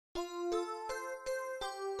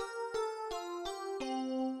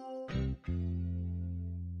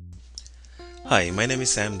Hi, my name is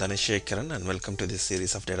Sam Dhaneshekaran and welcome to this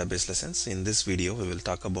series of database lessons. In this video, we will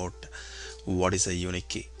talk about what is a unique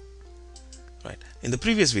key, right? In the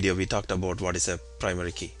previous video, we talked about what is a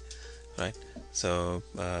primary key, right? So,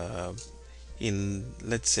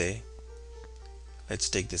 let's say, let's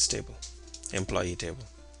take this table, employee table,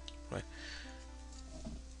 right?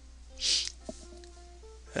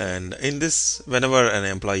 And in this, whenever an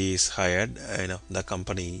employee is hired, the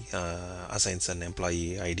company assigns an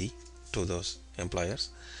employee ID to those employers,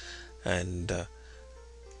 and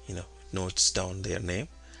notes down their name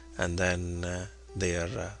and then their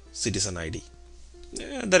citizen ID.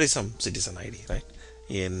 There is some citizen ID, right?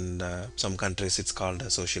 In some countries it's called a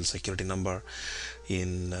social security number.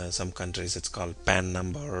 In some countries it's called PAN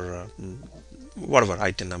number or whatever,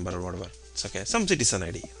 ITIN number or whatever. It's okay, some citizen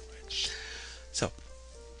ID. So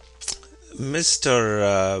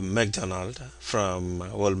Mr. McDonald from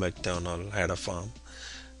Old MacDonald had a farm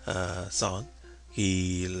song.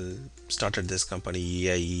 He started this company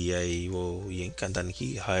EIEIO Inc. and then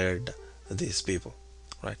he hired these people,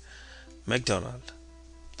 right? McDonald,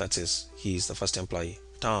 he's the first employee.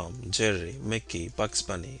 Tom, Jerry, Mickey, Bugs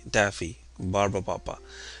Bunny, Daffy, Barber Papa,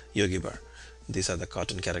 Yogi Bear. These are the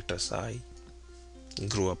cartoon characters I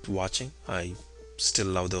grew up watching. I still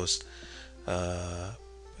love those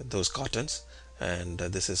cartoons, and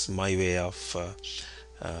this is my way of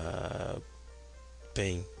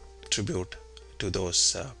paying tribute to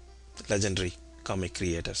those legendary comic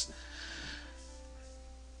creators.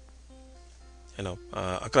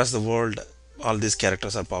 Across the world, all these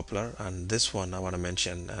characters are popular, and this one I want to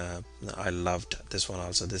mention. I loved this one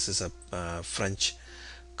also. This is a French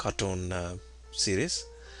cartoon series.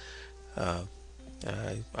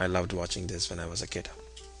 I loved watching this when I was a kid.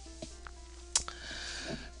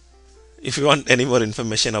 If you want any more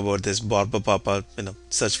information about this Barber Papa,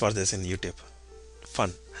 search for this in YouTube.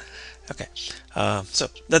 Fun. Okay. So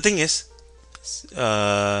the thing is,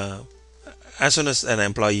 as soon as an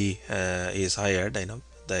employee is hired,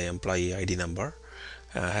 the employee ID number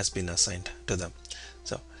has been assigned to them.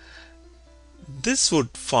 So this would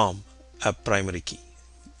form a primary key.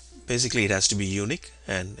 Basically, it has to be unique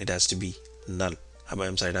and it has to be null.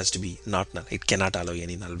 I'm sorry, it has to be not null. It cannot allow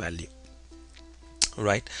any null value,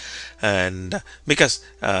 right? And because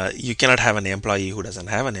you cannot have an employee who doesn't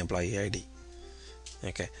have an employee ID.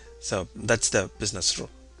 Okay, so that's the business rule.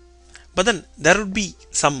 But then there would be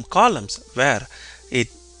some columns where it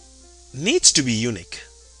needs to be unique,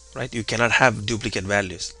 right? You cannot have duplicate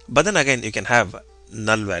values, but then again you can have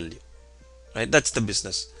null value, right? That's the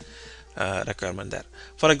business requirement there.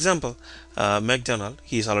 For example, McDonald,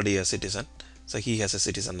 he is already a citizen, so he has a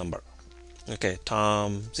citizen number. Okay,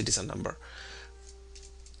 Tom, citizen number.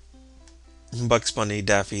 Bugs Bunny,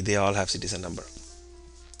 Daffy, they all have citizen number.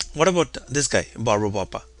 What about this guy, Barber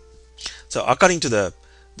Papa? So according to the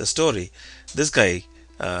story, this guy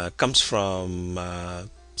comes from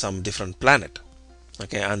some different planet,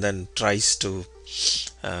 okay, and then tries to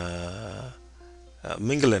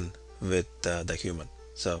mingle in with the human.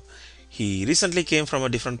 So he recently came from a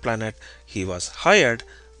different planet. He was hired,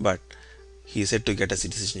 but he said to get a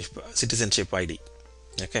citizenship ID.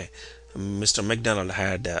 Okay, Mr. McDonald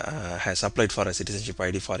has applied for a citizenship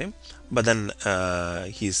ID for him, but then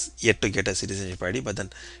he's yet to get a citizenship ID. But then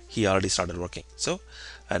he already started working, so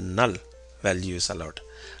a null value is allowed.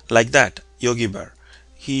 Like that, Yogi Bear,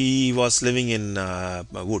 he was living in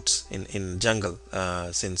woods in jungle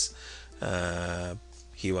since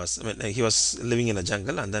he was living in a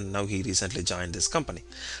jungle, and then now he recently joined this company.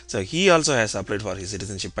 So he also has applied for his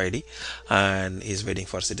citizenship ID and is waiting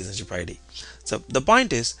for citizenship ID. So the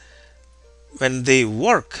point is, when they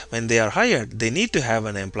work, when they are hired, they need to have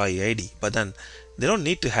an employee ID, but then they don't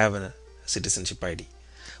need to have a citizenship ID.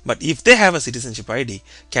 But if they have a citizenship ID,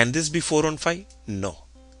 can this be 415? No,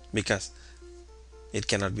 because it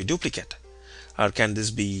cannot be duplicate. Or can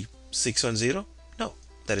this be 610? No,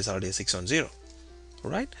 there is already a 610,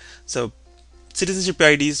 right? So citizenship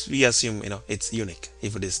IDs, we assume it's unique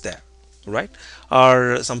if it is there, right?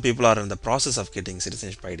 Or some people are in the process of getting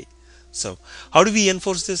citizenship ID. So how do we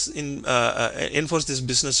enforce this enforce this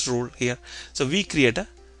business rule here? So we create a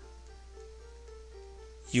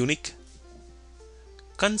unique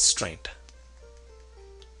constraint.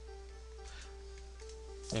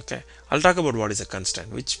 Okay, I'll talk about what is a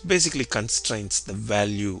constraint, which basically constrains the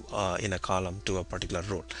value in a column to a particular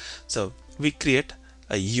role. So we create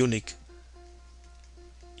a unique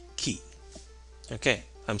key. Okay,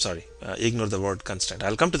 I'm sorry, ignore the word constraint.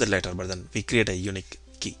 I'll come to that later, but then we create a unique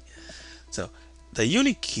key. So the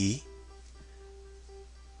unique key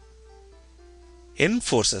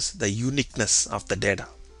enforces the uniqueness of the data,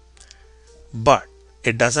 but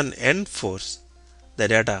it doesn't enforce the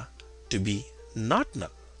data to be not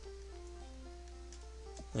null.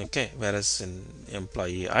 Okay, whereas in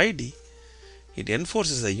employee ID, it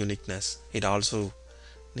enforces the uniqueness. It also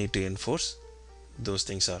need to enforce those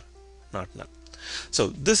things are not null. So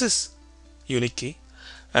this is unique key.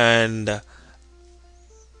 And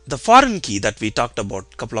the foreign key that we talked about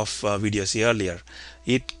a couple of videos earlier,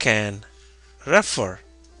 it can refer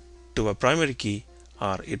to a primary key,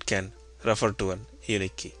 or it can refer to an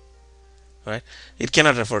unique key, right? It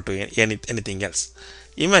cannot refer to anything else.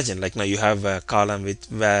 Imagine, like, now you have a column with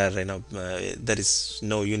where there is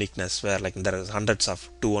no uniqueness, where like there is hundreds of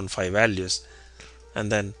 215 values,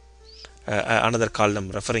 and then another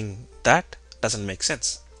column referring that doesn't make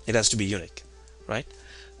sense. It has to be unique, right?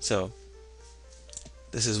 So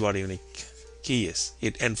this is what unique key is.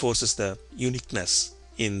 It enforces the uniqueness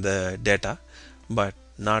in the data, but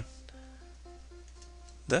not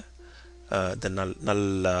the null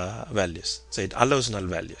values. So it allows null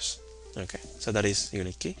values. Okay, so that is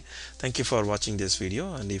unique key. Thank you for watching this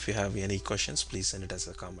video, and if you have any questions, please send it as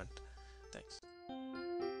a comment.